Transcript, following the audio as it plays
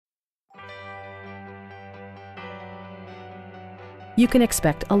you can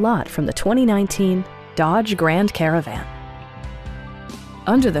expect a lot from the 2019 Dodge Grand Caravan.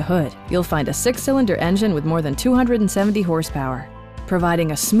 Under the hood, you'll find a 6-cylinder engine with more than 270 horsepower,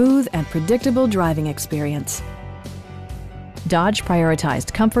 providing a smooth and predictable driving experience. Dodge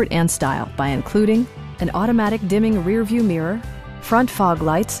prioritized comfort and style by including an automatic dimming rear-view mirror, front fog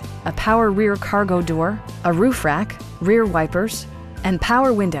lights, a power rear cargo door, a roof rack, rear wipers, and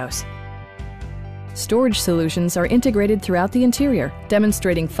power windows. Storage solutions are integrated throughout the interior,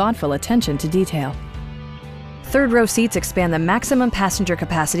 demonstrating thoughtful attention to detail. Third-row seats expand the maximum passenger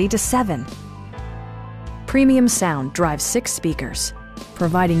capacity to 7. Premium sound drives 6 speakers,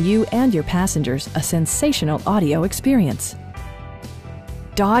 providing you and your passengers a sensational audio experience.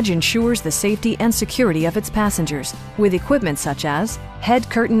 Dodge ensures the safety and security of its passengers with equipment such as head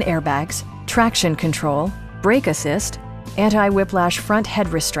curtain airbags, traction control, brake assist, anti-whiplash front head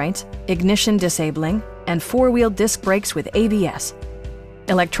restraints, ignition disabling, and 4-wheel disc brakes with ABS.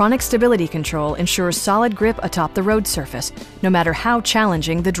 Electronic stability control ensures solid grip atop the road surface, no matter how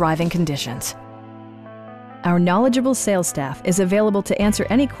challenging the driving conditions. Our knowledgeable sales staff is available to answer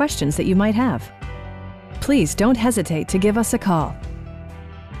any questions that you might have. Please don't hesitate to give us a call.